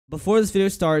Before this video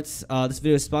starts, this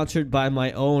video is sponsored by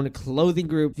my own clothing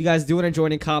group. If you guys do want to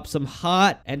join and cop some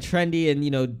hot and trendy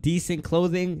and, decent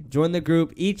clothing, join the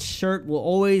group. Each shirt will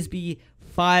always be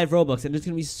 5 Robux, and there's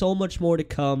going to be so much more to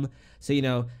come.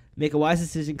 So, make a wise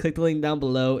decision. Click the link down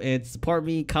below and support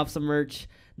me, cop some merch.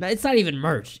 Now, it's not even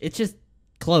merch. It's just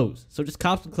clothes. So just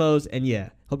cop some clothes, and yeah.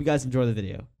 Hope you guys enjoy the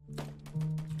video.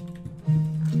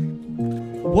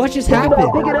 What just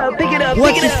happened? Pick it up, pick it up,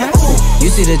 what pick it just up. happened? You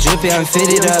see the drippy, I'm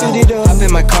fitted up. Hop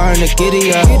in my car and the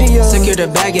giddy up. Secure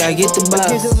the bag, yeah, I get the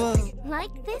bus.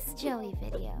 Like this Joey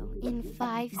video in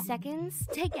 5 seconds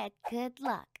to get good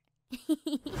luck.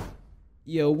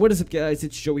 Yo, what is up, guys?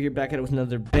 It's Joe here, back at it with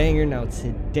another banger. Now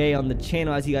today on the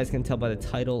channel, as you guys can tell by the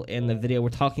title and the video, we're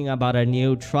talking about a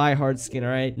new tryhard skin. All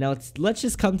right, now let's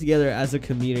just come together as a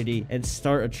community and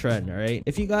start a trend. All right,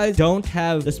 if you guys don't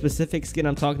have the specific skin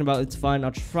I'm talking about, it's fine.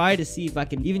 I'll try to see if I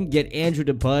can even get Andrew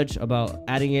to budge about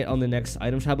adding it on the next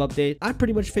item shop update. I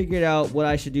pretty much figured out what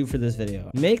I should do for this video.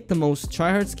 Make the most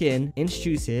tryhard skin in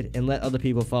Strucid and let other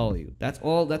people follow you. That's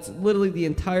all. That's literally the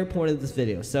entire point of this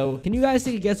video. So can you guys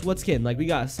take a guess what skin? Like, we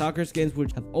got soccer skins,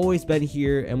 which have always been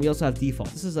here, and we also have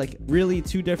defaults. This is like really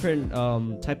 2 different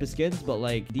type of skins, but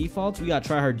like defaults, we got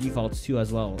tryhard defaults too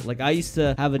as well. Like, I used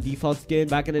to have a default skin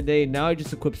back in the day. Now I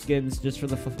just equip skins just for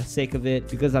the sake of it,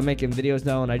 because I'm making videos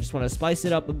now and I just want to spice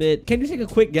it up a bit. Can you take a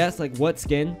quick guess like what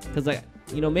skin? Because like,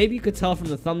 maybe you could tell from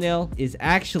the thumbnail is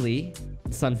actually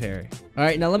Sun Fairy. All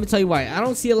right, now let me tell you why. I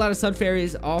don't see a lot of Sun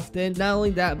Fairies often. Not only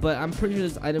that, but I'm pretty sure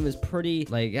this item is pretty,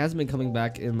 like, it hasn't been coming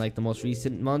back in like the most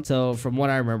recent month. So from what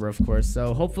I remember, of course.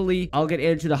 So hopefully I'll get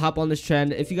Andrew to hop on this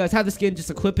trend. If you guys have the skin, just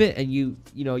equip it, and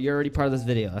you're already part of this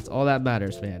video. That's all that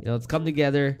matters, man. Let's come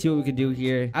together, see what we can do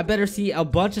here. I better see a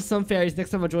bunch of Sun Fairies next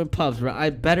time I join pubs, bro. I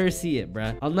better see it,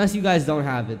 bro. Unless you guys don't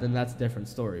have it, then that's a different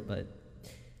story. But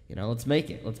let's make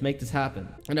it. Let's make this happen.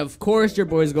 And of course, your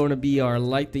boy's going to BR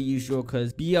like the usual,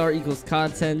 because BR equals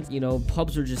content.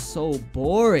 Pubs are just so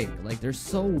boring. Like, they're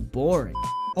so boring.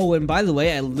 Oh, and by the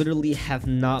way, I literally have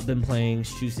not been playing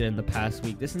Strucid in the past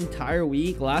week. This entire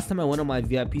week, last time I went on my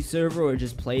VIP server or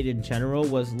just played in general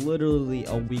was literally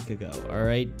a week ago, all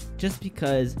right? Just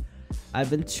because I've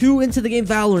been too into the game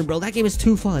Valorant, bro. That game is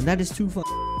too fun. That is too fun.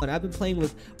 I've been playing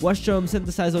with Westrum,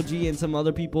 Synthesize OG, and some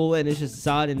other people, and it's just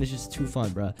Zod, and it's just too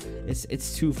fun, bro.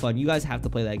 It's too fun. You guys have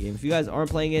to play that game. If you guys aren't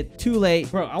playing it, too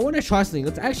late. Bro, I want to try something.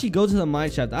 Let's actually go to the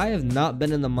mine shaft. I have not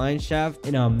been in the mine shaft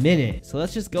in a minute. So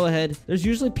let's just go ahead. There's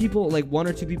usually people, like 1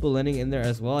 or 2 people landing in there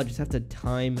as well. I just have to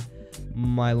time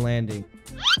my landing.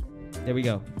 There we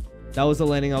go. That was the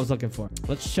landing I was looking for.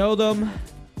 Let's show them,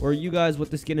 or you guys,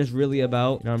 what the skin is really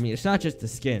about. You know what I mean? It's not just the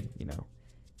skin,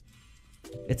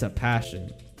 It's a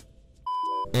passion.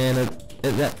 And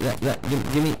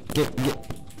give me.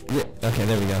 Okay,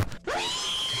 there we go.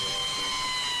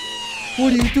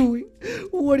 What are you doing?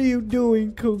 What are you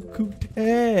doing, Cuckoo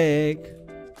Tag?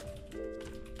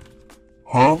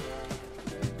 Huh?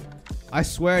 I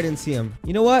swear I didn't see him.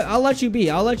 You know what? I'll let you be.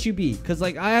 I'll let you be. Because,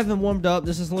 like, I haven't warmed up.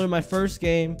 This is literally my first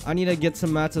game. I need to get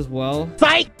some mats as well.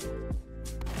 Fight!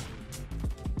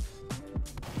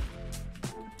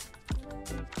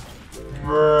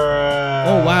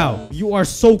 Oh wow, you are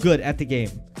so good at the game.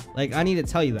 Like, I need to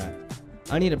tell you that.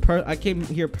 I came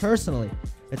here personally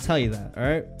to tell you that. All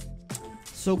right,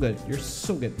 so good. You're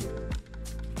so good.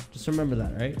 Just remember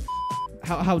that, right?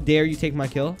 How dare you take my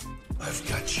kill? I've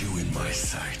got you in my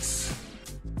sights.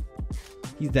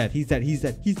 He's dead. He's dead. He's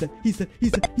dead. He's dead. He's dead.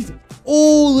 He's dead. He's dead.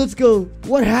 Oh, let's go.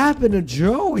 What happened to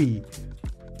Joey?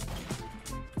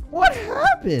 What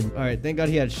happened? All right, thank God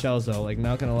he had shells though. Like,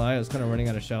 not gonna lie, I was kind of running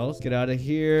out of shells. Get out of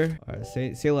here. All right,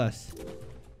 say less.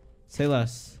 Say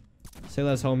less. Say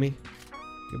less, homie.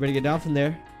 You better get down from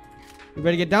there. You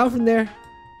better get down from there.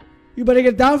 You better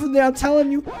get down from there. I'm telling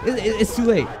you, it's too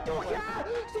late.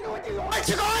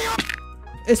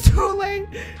 It's too late.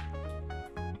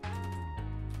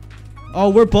 Oh,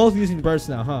 we're both using bursts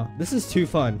now, huh? This is too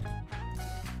fun.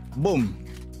 Boom.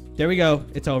 There we go.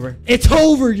 It's over. It's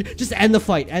over. Just end the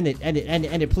fight. End it. End it. End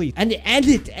it. End it, please. End it. End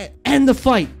it. End the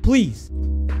fight, please.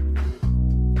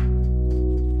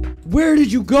 Where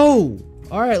did you go?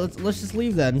 All right, let's just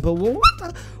leave then. But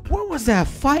what was that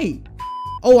fight?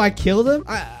 Oh, I killed him?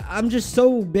 I'm just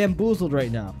so bamboozled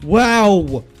right now.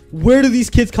 Wow. Where do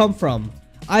these kids come from?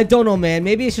 I don't know, man.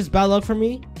 Maybe it's just bad luck for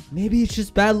me. Maybe it's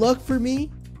just bad luck for me.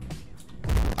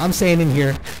 I'm staying in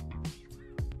here.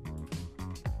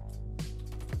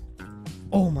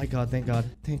 Oh my God, thank God.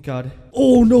 Thank God.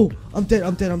 Oh no. I'm dead.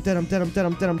 I'm dead. I'm dead. I'm dead. I'm dead.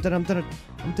 I'm dead. I'm dead. I'm dead.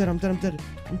 I'm dead. I'm dead. I'm dead.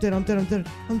 I'm dead. I'm dead. I'm dead.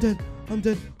 I'm dead. I'm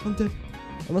dead. I'm dead.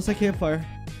 Unless I can't fire.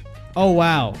 Oh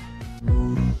wow.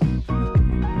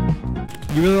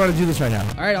 You really want to do this right now?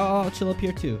 All right, I'll chill up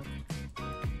here too.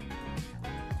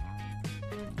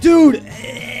 Dude,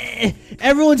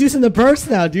 everyone's using the burst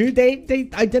now, dude. They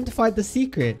identified the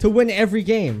secret to win every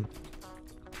game.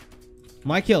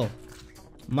 My kill,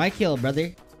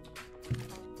 brother.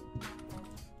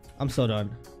 I'm so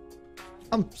done.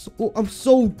 I'm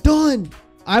so done.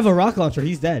 I have a rocket launcher.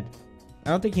 He's dead. I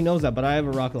don't think he knows that, but I have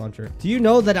a rocket launcher. Do you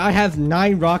know that I have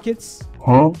 9 rockets?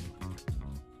 Huh?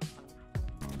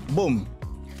 Boom.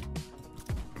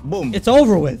 Boom. It's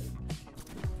over with.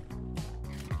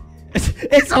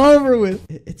 It's over with.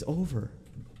 It's over.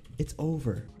 It's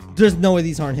over. There's no way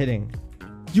these aren't hitting.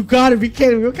 You gotta be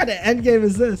kidding me. What kind of end game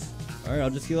is this? All right, I'll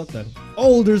just heal up then.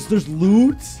 Oh, there's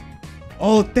loot.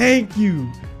 Oh, thank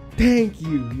you. Thank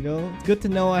you. You know, it's good to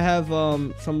know I have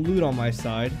some loot on my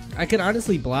side. I can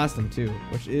honestly blast him too,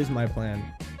 which is my plan.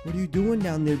 What are you doing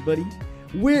down there, buddy?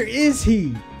 Where is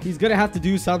he? He's gonna have to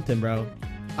do something, bro.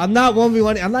 I'm not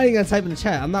 1v1. I'm not even gonna type in the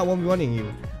chat. I'm not 1v1ing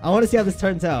you. I want to see how this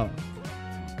turns out.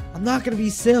 I'm not gonna be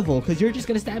civil because you're just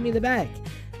gonna stab me in the back.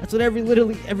 That's what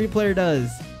literally every player does.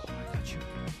 Oh, I got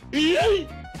you.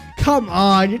 Come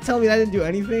on, you're telling me I didn't do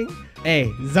anything?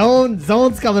 Hey,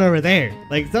 zone's coming over there.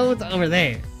 Like, zone's over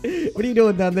there. What are you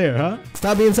doing down there, huh?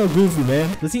 Stop being so goofy,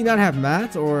 man. Does he not have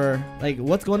mats or like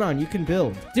what's going on? You can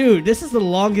build. Dude, this is the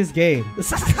longest game.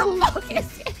 This is the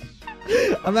longest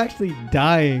game. I'm actually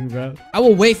dying, bro. I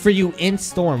will wait for you in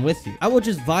storm with you. I will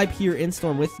just vibe here in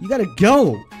storm with you. You gotta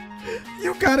go.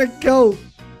 You gotta go.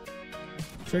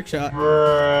 Trick shot.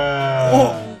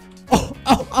 Oh.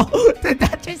 Did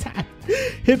that just happen?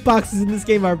 Hitboxes in this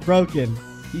game are broken.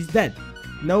 He's dead.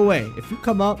 No way. If you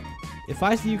come up, if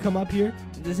I see you come up here,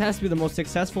 this has to be the most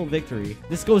successful victory.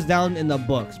 This goes down in the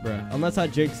books, bro. Unless I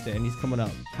jinxed it and he's coming up.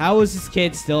 How is this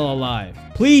kid still alive?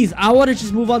 Please, I want to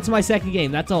just move on to my second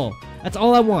game. That's all. That's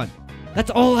all I want. That's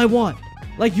all I want.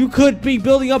 Like, you could be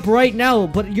building up right now,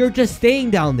 but you're just staying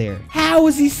down there. How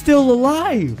is he still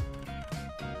alive?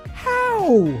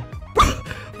 How?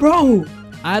 Bro,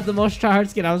 I had the most tryhard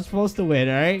skin. I was supposed to win,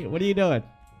 all right? What are you doing?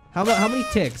 How many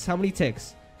ticks? How many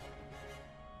ticks?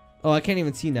 Oh, I can't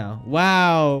even see now.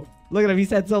 Wow. Look at him. He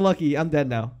said so lucky. I'm dead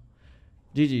now.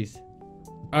 GG's.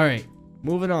 All right.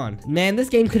 Moving on. Man, this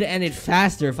game could have ended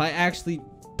faster if I actually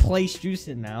placed juice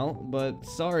in now, but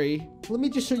sorry. Let me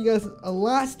just show you guys a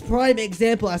last prime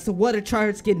example as to what a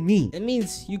tryhard skin means. It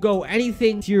means you go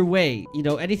anything to your way, you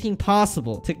know, anything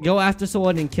possible to go after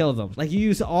someone and kill them. Like, you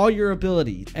use all your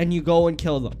abilities and you go and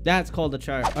kill them. That's called a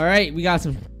tryhard. All right, we got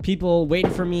some people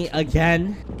waiting for me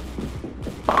again.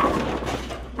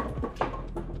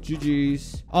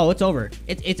 GG's. Oh, it's over.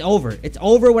 It's over. It's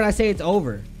over when I say it's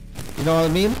over. You know what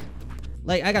I mean?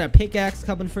 Like, I got a pickaxe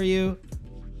coming for you.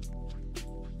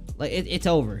 Like, it's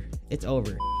over. It's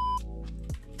over.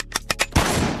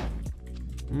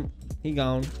 He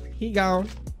gone. He gone.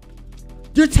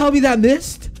 You're telling me that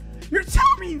missed? You're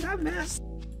telling me that missed?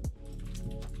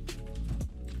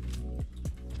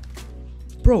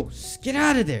 Bro, get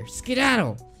out of there.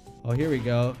 Skedaddle. Oh, here we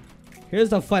go. Here's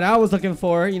the fight I was looking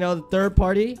for. You know, the third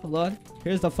party. Hold on.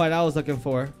 Here's the fight I was looking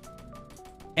for.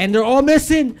 And they're all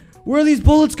missing. Where are these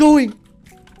bullets going?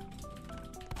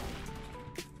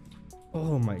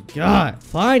 Oh my god.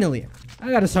 Finally.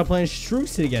 I gotta start playing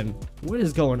Strucid again. What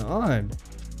is going on?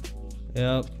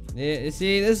 Yep. Yeah,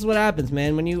 see, this is what happens,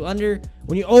 man. When you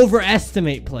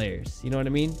overestimate players. You know what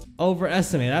I mean?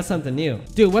 Overestimate. That's something new.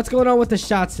 Dude, what's going on with the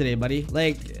shots today, buddy?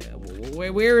 Like,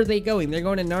 where are they going? They're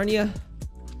going to Narnia?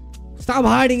 Stop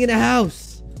hiding in the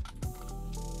house.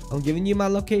 I'm giving you my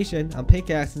location. I'm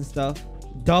pickaxing stuff.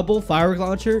 Double firework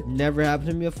launcher. Never happened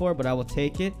to me before, but I will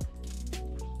take it.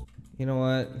 You know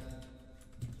what?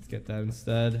 Let's get that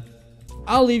instead.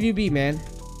 I'll leave you be, man.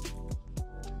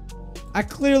 I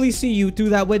clearly see you through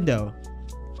that window.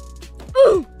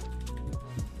 Ooh.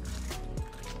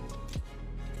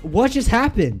 What just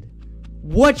happened?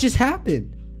 What just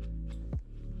happened?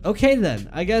 Okay, then.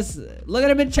 I guess. Look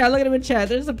at him in chat. Look at him in chat.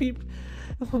 There's some people.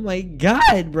 Oh my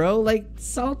god, bro. Like,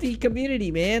 salty community,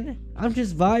 man. I'm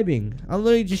just vibing. I'm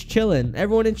literally just chilling.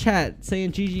 Everyone in chat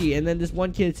saying GG. And then this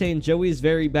one kid saying Joeigh is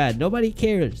very bad. Nobody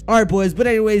cares. Alright, boys. But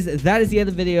anyways, that is the end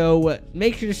of the video.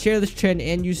 Make sure to share this trend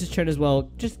and use this trend as well.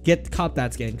 Just cop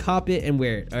that skin. Cop it and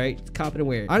wear it. Alright? Cop it and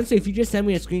wear it. Honestly, if you just send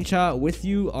me a screenshot with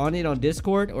you on it on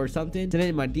Discord or something, send it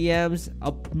in my DMs.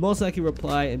 I'll most likely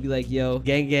reply and be like, yo,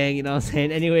 gang, gang. You know what I'm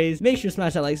saying? Anyways, make sure to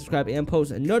smash that like, subscribe, and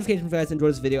post a notification if you guys enjoyed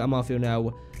this video. I'm off here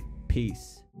now.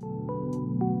 Peace.